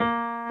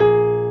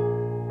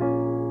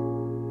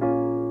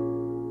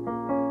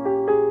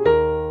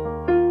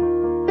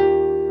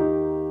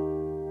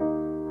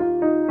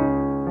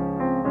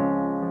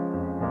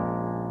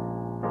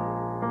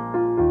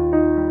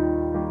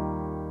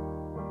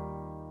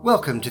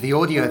Welcome to the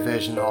audio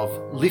version of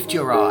Lift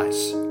Your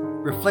Eyes,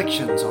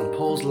 Reflections on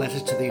Paul's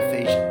Letter to the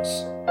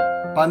Ephesians,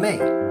 by me,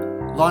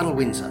 Lionel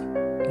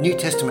Windsor, New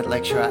Testament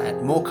lecturer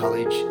at Moore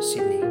College,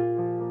 Sydney.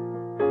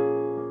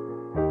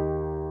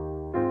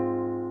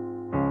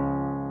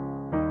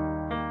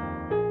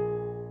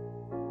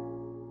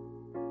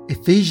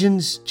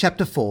 Ephesians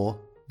chapter 4,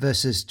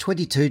 verses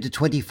 22 to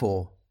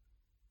 24.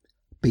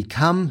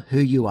 Become who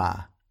you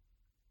are.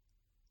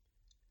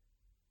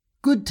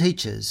 Good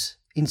teachers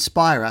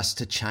inspire us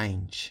to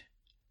change.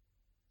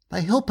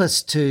 They help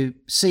us to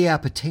see our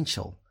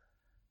potential,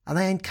 and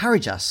they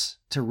encourage us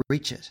to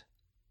reach it.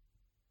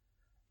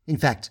 In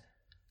fact,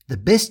 the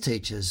best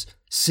teachers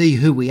see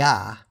who we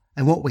are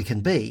and what we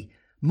can be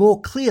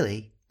more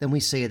clearly than we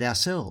see it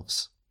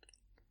ourselves.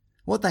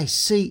 What they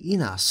see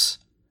in us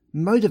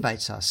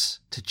motivates us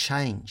to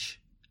change.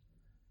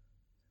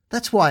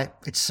 That's why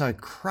it's so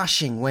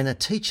crushing when a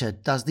teacher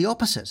does the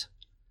opposite.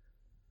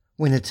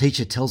 When a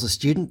teacher tells a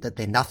student that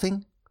they're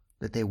nothing,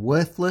 that they're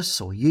worthless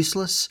or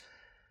useless,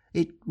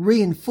 it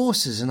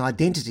reinforces an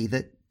identity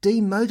that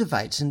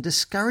demotivates and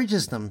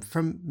discourages them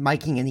from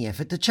making any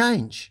effort to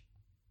change.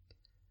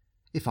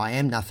 If I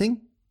am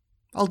nothing,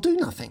 I'll do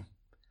nothing.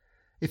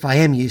 If I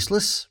am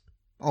useless,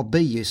 I'll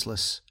be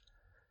useless.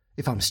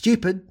 If I'm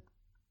stupid,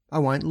 I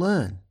won't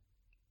learn.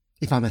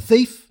 If I'm a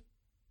thief,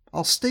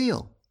 I'll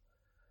steal.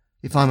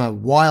 If I'm a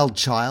wild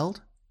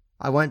child,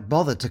 I won't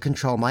bother to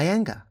control my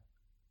anger.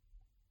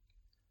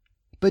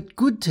 But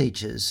good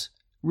teachers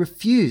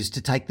refuse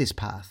to take this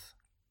path.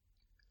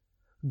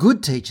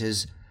 Good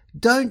teachers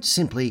don't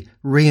simply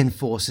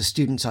reinforce a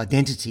student's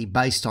identity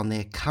based on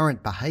their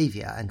current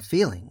behaviour and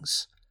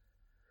feelings.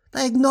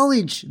 They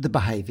acknowledge the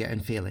behaviour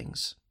and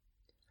feelings,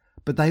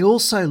 but they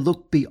also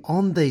look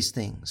beyond these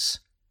things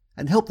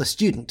and help the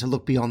student to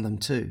look beyond them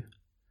too.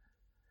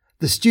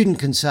 The student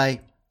can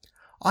say,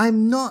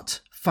 I'm not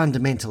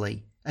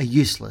fundamentally a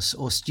useless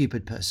or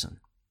stupid person.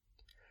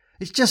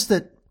 It's just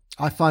that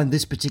I find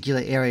this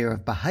particular area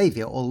of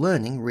behaviour or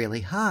learning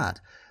really hard.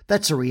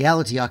 That's a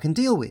reality I can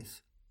deal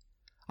with.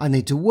 I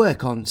need to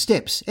work on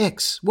steps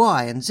X,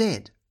 Y, and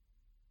Z.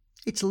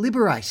 It's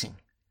liberating.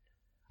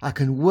 I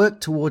can work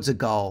towards a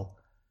goal,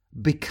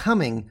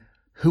 becoming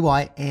who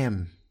I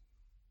am.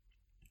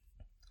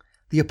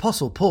 The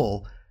Apostle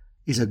Paul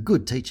is a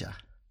good teacher.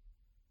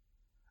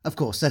 Of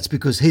course, that's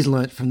because he's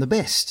learnt from the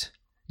best,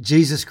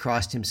 Jesus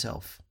Christ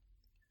himself.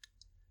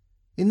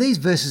 In these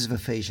verses of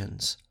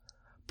Ephesians,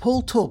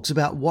 Paul talks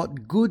about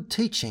what good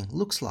teaching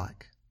looks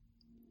like.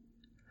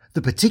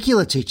 The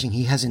particular teaching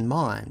he has in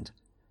mind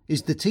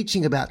is the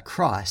teaching about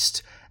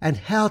Christ and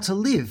how to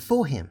live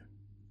for him.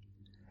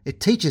 It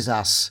teaches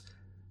us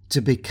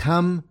to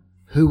become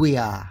who we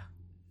are.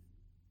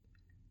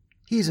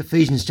 Here's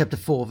Ephesians chapter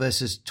 4,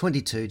 verses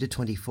 22 to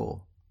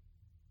 24.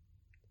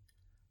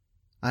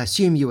 I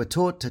assume you were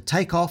taught to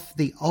take off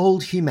the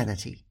old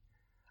humanity,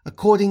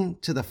 according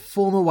to the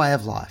former way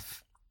of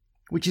life,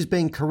 which is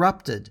being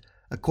corrupted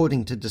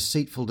according to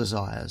deceitful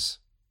desires,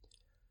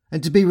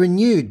 and to be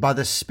renewed by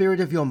the spirit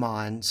of your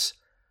minds,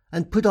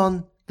 and put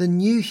on the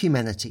new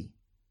humanity,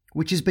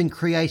 which has been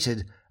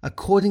created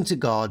according to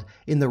God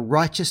in the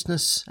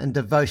righteousness and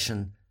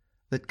devotion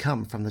that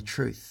come from the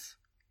truth.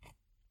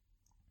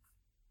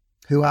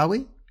 Who are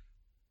we?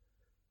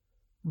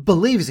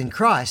 Believers in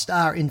Christ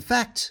are, in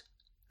fact,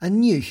 a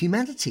new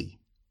humanity.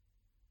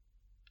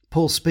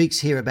 Paul speaks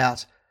here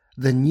about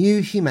the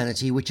new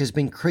humanity which has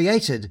been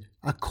created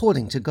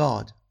according to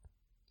God.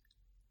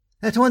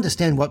 Now, to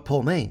understand what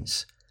Paul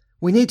means,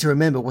 we need to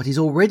remember what he's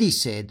already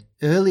said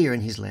earlier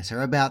in his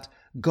letter about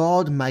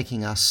God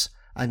making us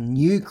a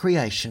new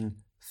creation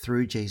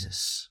through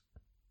Jesus.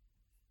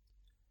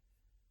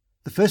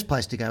 The first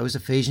place to go is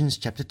Ephesians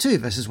chapter 2,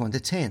 verses 1 to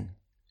 10.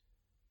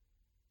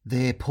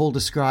 There, Paul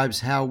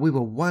describes how we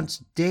were once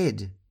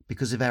dead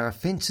because of our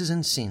offences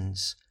and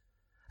sins,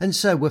 and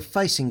so were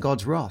facing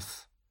God's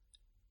wrath.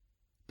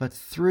 But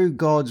through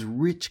God's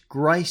rich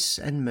grace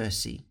and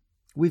mercy,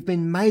 we've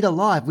been made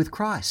alive with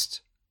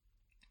Christ,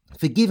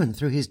 forgiven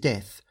through his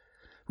death,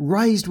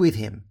 raised with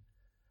him,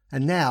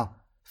 and now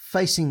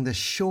facing the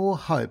sure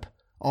hope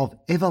of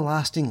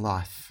everlasting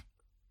life.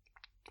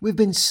 We've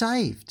been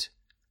saved.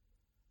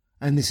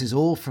 And this is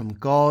all from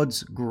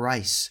God's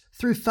grace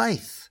through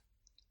faith.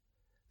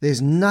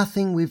 There's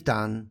nothing we've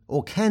done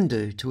or can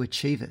do to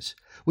achieve it.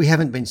 We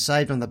haven't been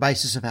saved on the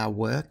basis of our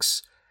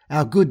works.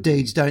 Our good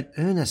deeds don't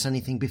earn us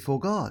anything before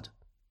God.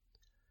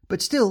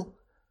 But still,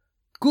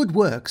 good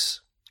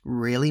works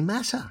really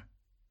matter.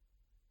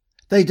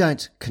 They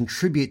don't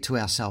contribute to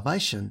our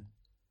salvation,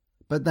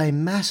 but they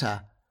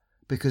matter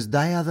because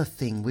they are the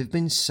thing we've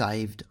been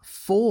saved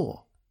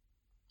for.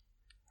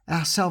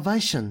 Our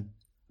salvation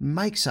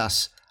makes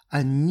us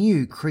a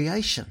new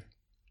creation.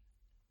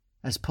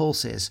 As Paul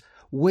says,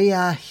 we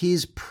are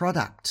his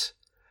product,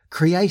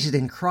 created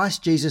in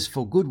Christ Jesus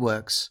for good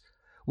works,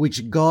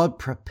 which God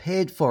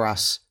prepared for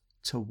us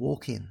to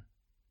walk in.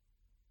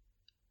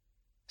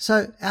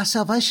 So our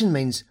salvation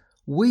means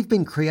we've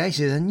been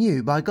created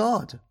anew by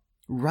God,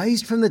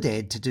 raised from the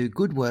dead to do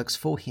good works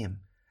for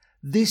him.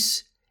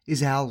 This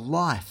is our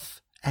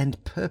life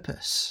and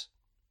purpose.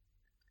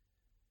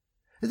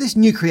 This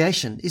new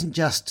creation isn't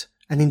just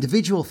an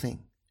individual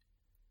thing.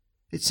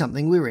 It's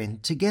something we're in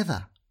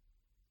together.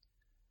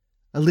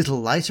 A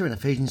little later in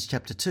Ephesians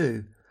chapter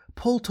 2,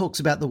 Paul talks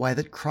about the way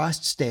that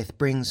Christ's death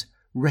brings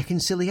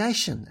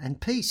reconciliation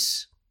and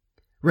peace.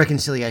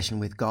 Reconciliation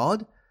with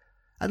God,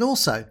 and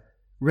also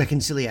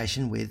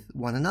reconciliation with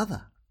one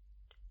another.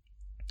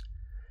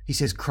 He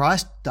says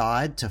Christ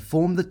died to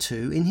form the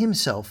two in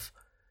himself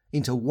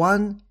into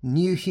one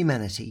new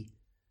humanity,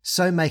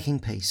 so making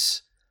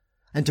peace,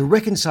 and to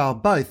reconcile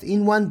both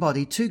in one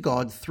body to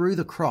God through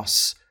the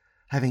cross,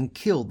 having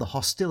killed the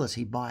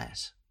hostility by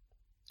it.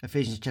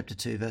 Ephesians chapter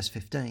 2, verse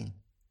 15.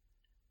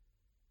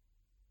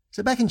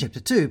 So back in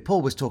chapter 2,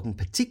 Paul was talking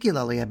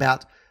particularly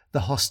about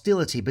the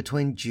hostility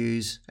between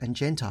Jews and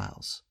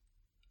Gentiles.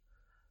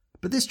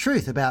 But this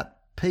truth about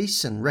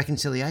peace and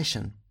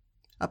reconciliation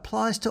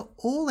applies to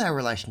all our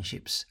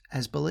relationships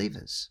as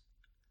believers.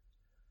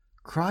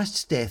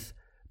 Christ's death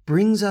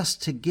brings us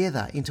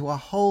together into a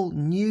whole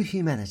new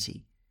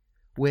humanity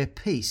where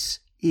peace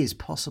is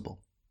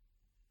possible.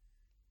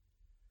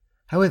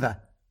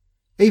 However,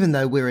 even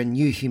though we're a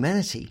new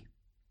humanity,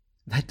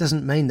 that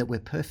doesn't mean that we're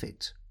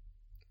perfect.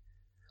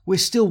 We're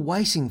still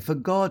waiting for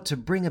God to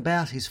bring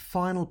about his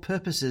final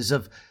purposes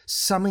of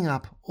summing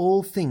up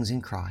all things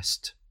in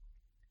Christ.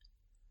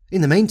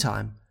 In the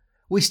meantime,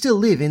 we still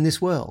live in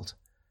this world,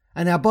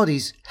 and our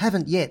bodies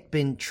haven't yet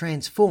been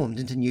transformed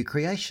into new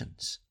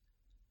creations.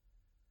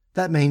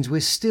 That means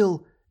we're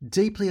still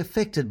deeply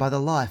affected by the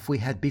life we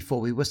had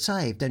before we were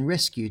saved and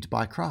rescued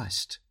by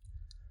Christ.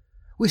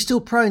 We're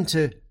still prone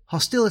to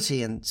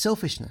hostility and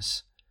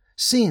selfishness,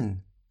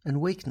 sin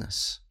and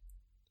weakness.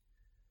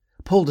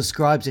 Paul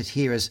describes it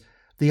here as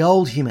the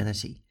old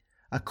humanity,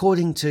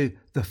 according to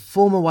the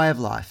former way of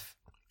life,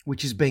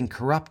 which is being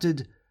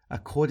corrupted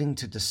according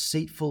to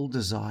deceitful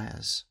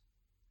desires.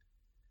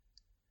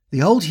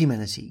 The old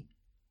humanity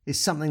is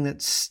something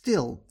that's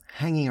still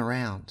hanging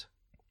around.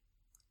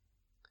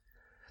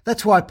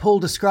 That's why Paul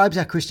describes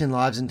our Christian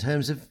lives in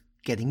terms of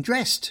getting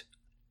dressed,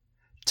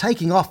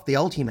 taking off the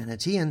old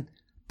humanity and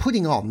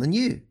putting on the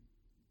new.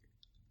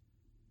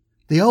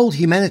 The old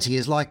humanity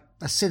is like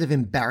a set of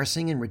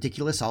embarrassing and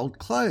ridiculous old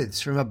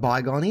clothes from a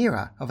bygone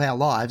era of our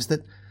lives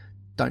that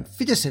don't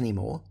fit us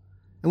anymore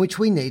and which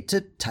we need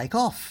to take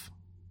off.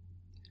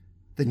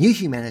 The new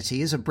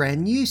humanity is a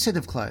brand new set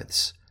of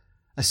clothes,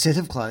 a set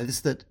of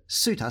clothes that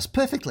suit us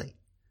perfectly.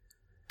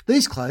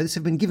 These clothes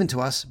have been given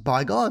to us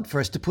by God for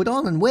us to put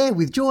on and wear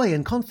with joy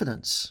and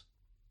confidence.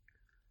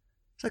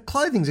 So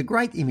clothing's a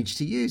great image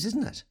to use,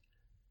 isn't it?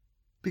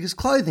 Because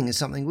clothing is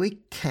something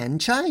we can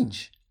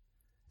change.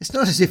 It's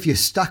not as if you're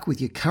stuck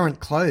with your current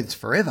clothes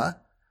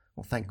forever.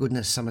 Well, thank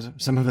goodness, some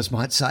of us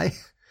might say.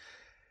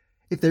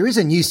 If there is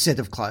a new set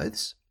of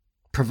clothes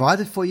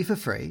provided for you for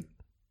free,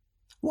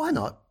 why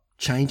not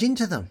change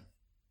into them?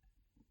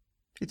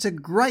 It's a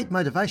great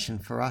motivation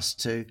for us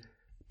to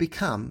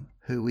become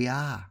who we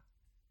are.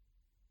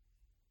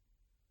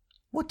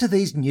 What do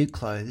these new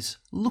clothes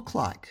look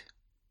like?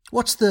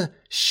 What's the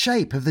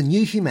shape of the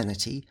new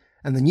humanity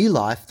and the new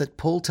life that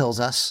Paul tells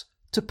us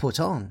to put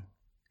on?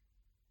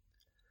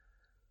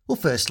 Well,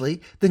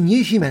 firstly, the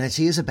new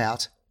humanity is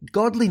about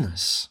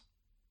godliness.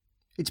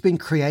 It's been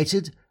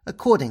created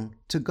according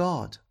to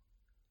God.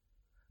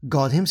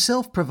 God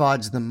himself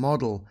provides the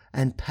model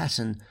and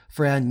pattern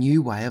for our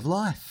new way of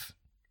life.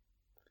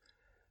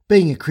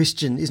 Being a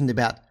Christian isn't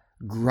about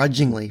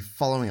grudgingly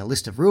following a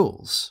list of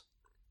rules.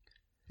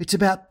 It's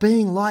about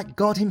being like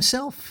God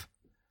himself.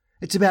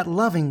 It's about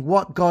loving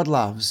what God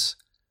loves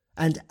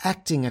and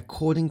acting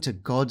according to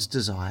God's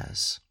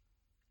desires.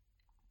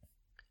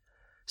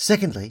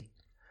 Secondly,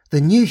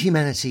 the new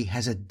humanity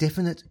has a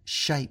definite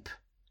shape.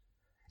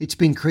 It's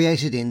been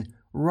created in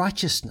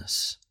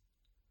righteousness.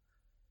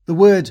 The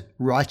word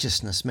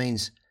righteousness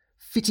means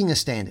fitting a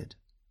standard.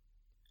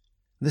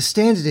 The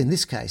standard in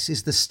this case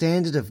is the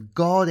standard of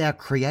God, our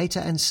Creator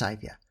and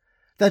Saviour.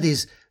 That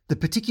is, the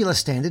particular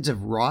standards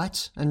of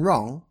right and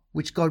wrong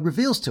which God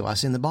reveals to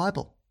us in the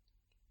Bible.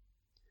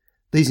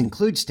 These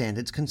include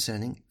standards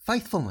concerning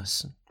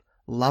faithfulness,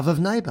 love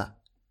of neighbour,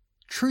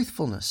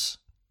 truthfulness,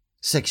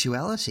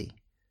 sexuality,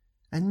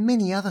 and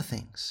many other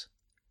things.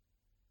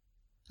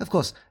 Of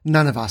course,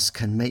 none of us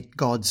can meet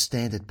God's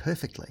standard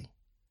perfectly.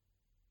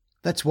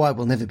 That's why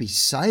we'll never be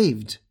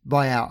saved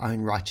by our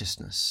own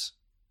righteousness.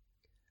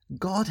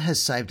 God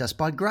has saved us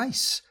by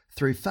grace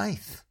through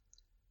faith.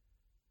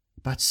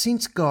 But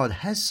since God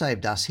has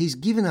saved us, he's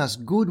given us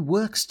good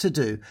works to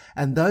do,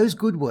 and those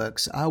good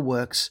works are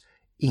works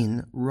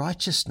in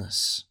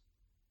righteousness.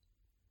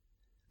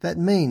 That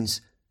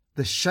means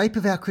the shape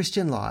of our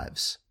Christian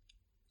lives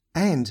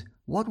and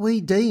what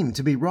we deem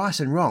to be right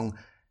and wrong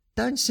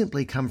don't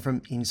simply come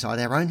from inside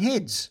our own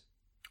heads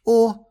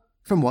or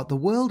from what the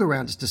world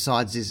around us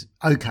decides is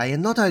okay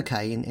and not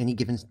okay in any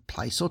given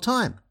place or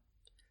time.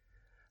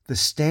 The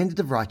standard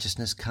of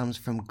righteousness comes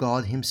from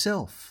God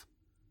himself,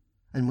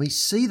 and we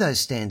see those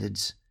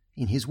standards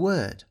in his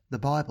word, the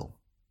Bible.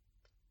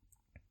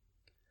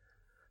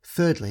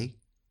 Thirdly,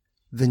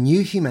 the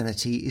new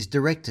humanity is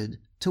directed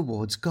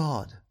towards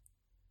God.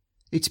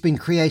 It's been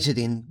created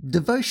in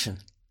devotion.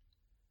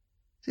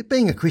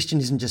 Being a Christian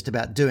isn't just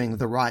about doing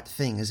the right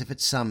thing as if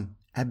it's some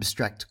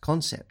abstract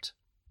concept.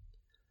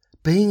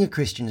 Being a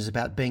Christian is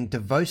about being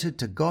devoted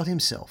to God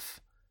Himself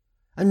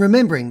and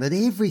remembering that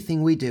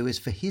everything we do is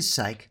for His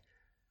sake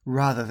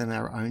rather than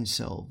our own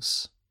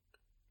selves.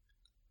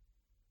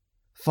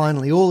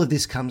 Finally, all of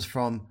this comes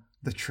from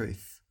the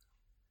truth.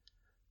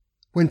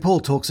 When Paul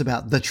talks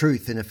about the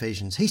truth in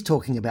Ephesians, he's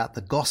talking about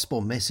the gospel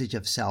message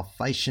of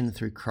salvation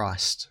through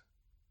Christ.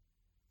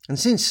 And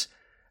since,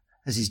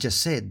 as he's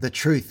just said, the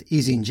truth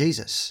is in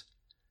Jesus,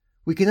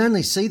 we can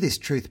only see this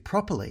truth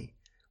properly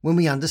when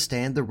we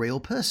understand the real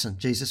person,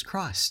 Jesus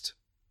Christ,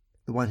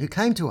 the one who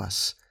came to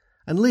us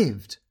and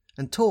lived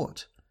and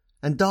taught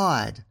and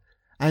died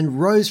and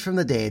rose from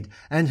the dead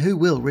and who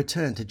will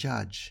return to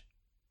judge.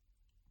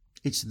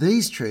 It's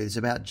these truths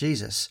about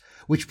Jesus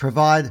which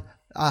provide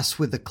us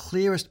with the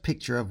clearest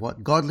picture of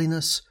what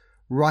godliness,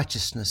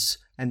 righteousness,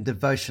 and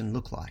devotion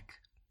look like.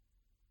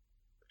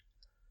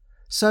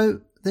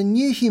 So, the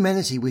new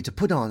humanity we're to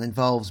put on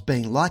involves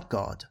being like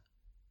God,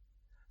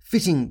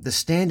 fitting the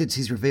standards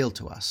He's revealed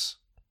to us,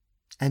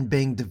 and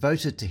being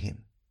devoted to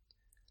Him.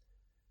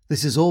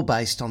 This is all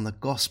based on the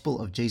gospel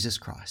of Jesus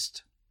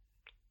Christ.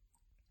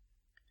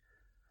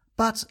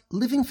 But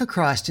living for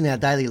Christ in our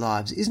daily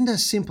lives isn't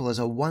as simple as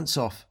a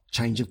once-off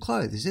change of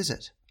clothes, is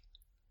it?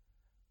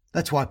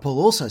 That's why Paul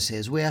also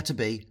says we are to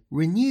be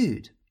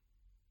renewed.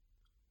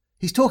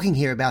 He's talking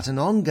here about an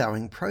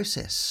ongoing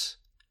process.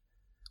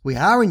 We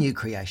are a new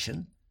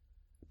creation,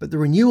 but the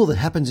renewal that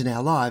happens in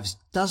our lives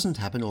doesn't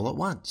happen all at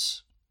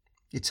once.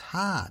 It's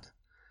hard.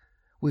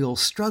 We all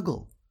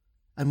struggle,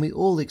 and we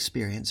all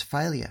experience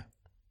failure.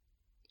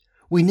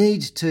 We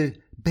need to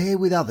bear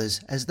with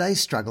others as they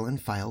struggle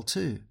and fail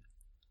too.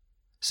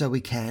 So we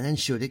can and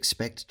should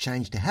expect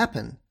change to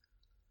happen,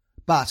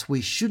 but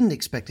we shouldn't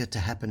expect it to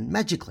happen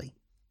magically,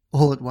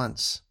 all at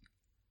once.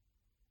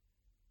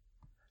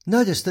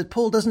 Notice that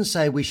Paul doesn't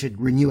say we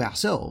should renew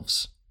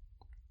ourselves.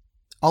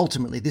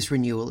 Ultimately, this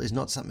renewal is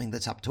not something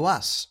that's up to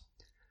us.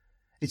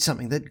 It's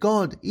something that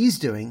God is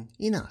doing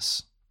in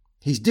us.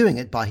 He's doing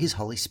it by His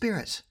Holy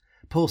Spirit.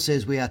 Paul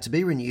says we are to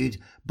be renewed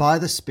by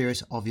the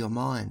Spirit of your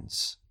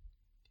minds.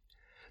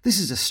 This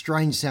is a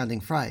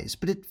strange-sounding phrase,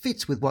 but it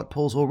fits with what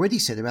Paul's already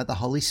said about the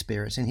Holy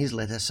Spirit in his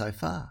letter so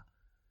far.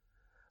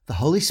 The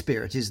Holy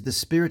Spirit is the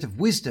Spirit of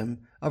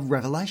wisdom, of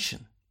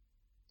revelation.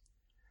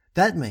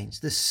 That means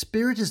the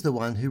Spirit is the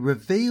one who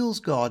reveals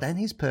God and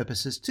His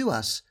purposes to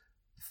us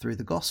through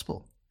the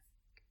gospel.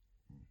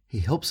 He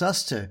helps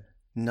us to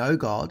know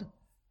God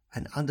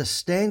and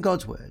understand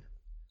God's word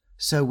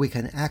so we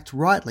can act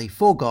rightly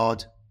for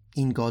God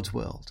in God's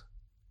world.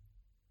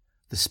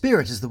 The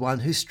Spirit is the one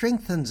who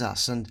strengthens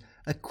us and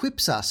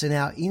equips us in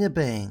our inner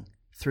being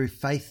through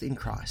faith in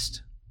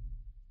Christ.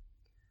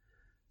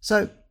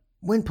 So,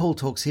 when Paul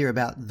talks here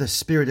about the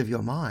spirit of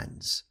your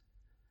minds,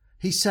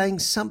 he's saying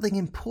something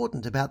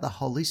important about the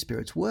Holy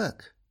Spirit's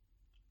work.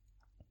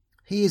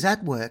 He is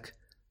at work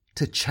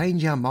to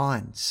change our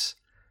minds.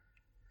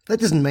 That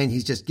doesn't mean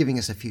he's just giving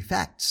us a few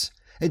facts.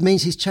 It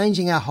means he's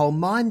changing our whole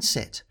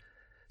mindset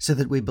so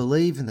that we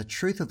believe in the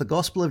truth of the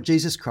gospel of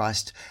Jesus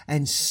Christ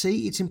and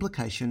see its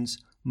implications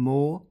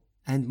more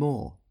and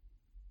more.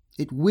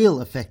 It will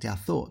affect our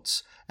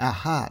thoughts, our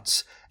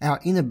hearts, our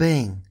inner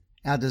being,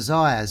 our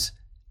desires,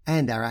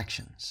 and our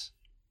actions.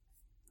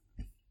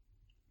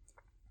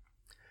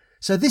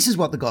 So this is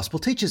what the gospel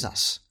teaches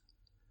us: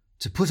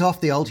 to put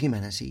off the old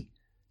humanity,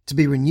 to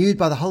be renewed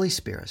by the Holy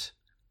Spirit,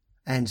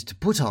 and to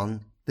put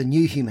on the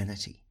new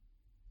humanity.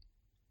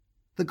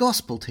 The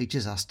gospel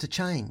teaches us to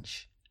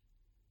change.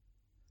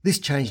 This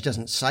change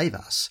doesn't save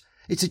us.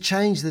 It's a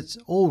change that's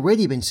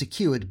already been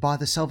secured by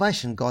the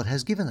salvation God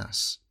has given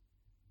us.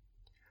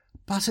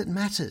 But it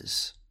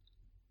matters.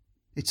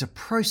 It's a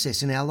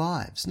process in our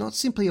lives, not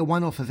simply a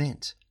one-off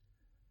event.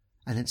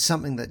 And it's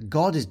something that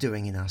God is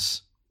doing in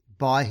us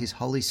by His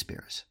Holy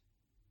Spirit.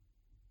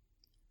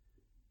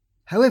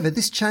 However,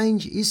 this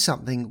change is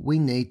something we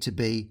need to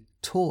be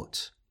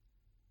taught.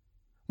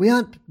 We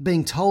aren't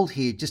being told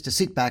here just to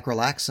sit back,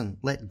 relax, and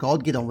let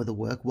God get on with the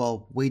work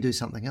while we do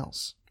something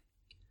else.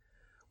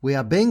 We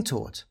are being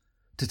taught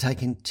to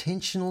take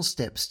intentional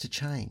steps to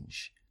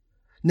change,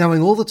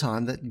 knowing all the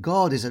time that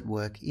God is at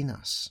work in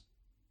us.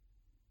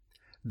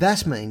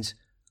 That means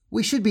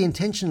we should be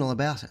intentional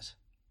about it.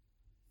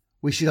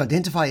 We should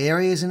identify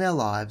areas in our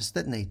lives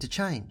that need to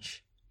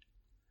change.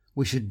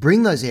 We should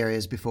bring those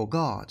areas before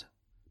God,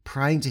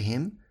 praying to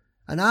Him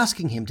and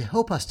asking Him to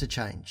help us to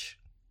change.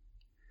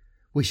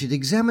 We should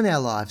examine our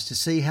lives to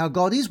see how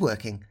God is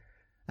working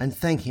and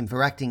thank Him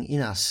for acting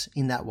in us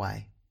in that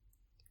way.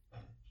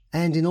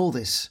 And in all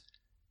this,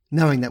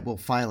 knowing that we'll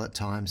fail at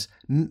times,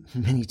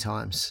 many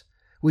times,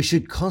 we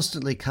should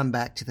constantly come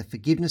back to the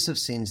forgiveness of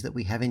sins that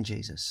we have in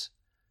Jesus.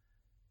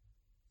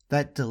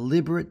 That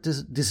deliberate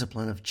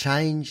discipline of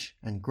change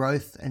and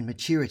growth and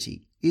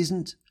maturity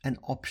isn't an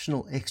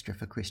optional extra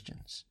for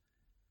Christians.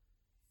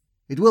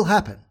 It will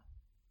happen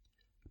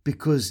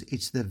because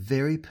it's the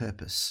very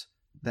purpose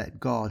that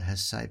God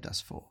has saved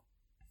us for.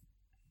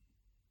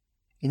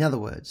 In other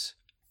words,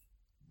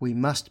 we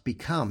must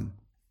become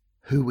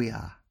who we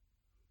are.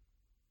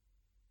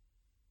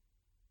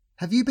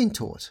 Have you been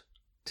taught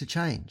to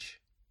change?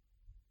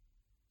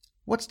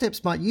 What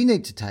steps might you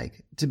need to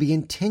take to be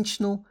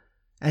intentional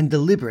and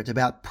deliberate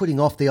about putting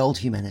off the old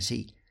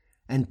humanity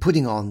and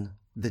putting on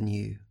the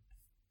new?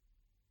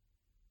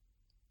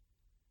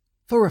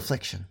 For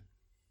reflection,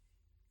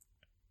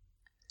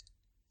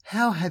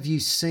 how have you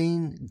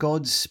seen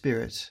God's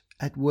Spirit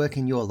at work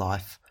in your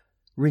life,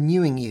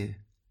 renewing you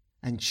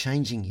and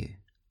changing you?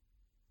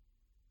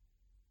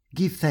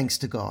 Give thanks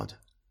to God.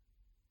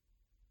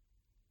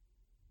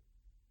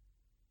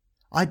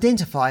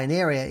 Identify an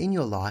area in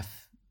your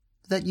life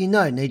that you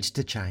know needs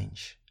to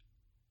change.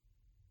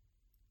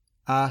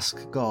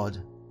 Ask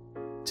God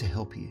to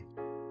help you.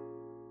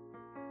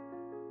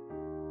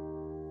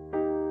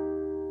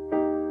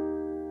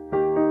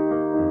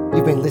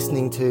 You've been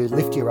listening to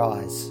Lift Your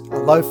Eyes, a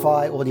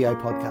lo-fi audio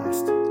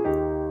podcast.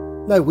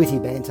 No witty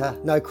banter,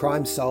 no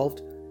crime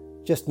solved,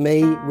 just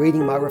me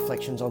reading my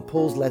reflections on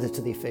Paul's letter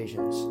to the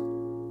Ephesians.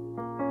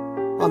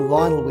 I'm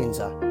Lionel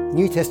Windsor,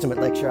 New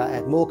Testament lecturer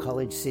at Moore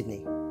College,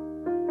 Sydney.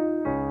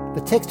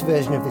 The text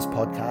version of this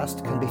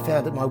podcast can be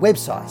found at my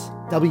website,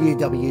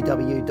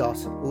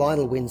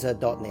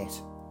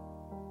 www.lionelwindsor.net.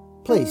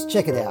 Please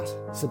check it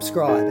out,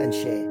 subscribe and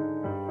share.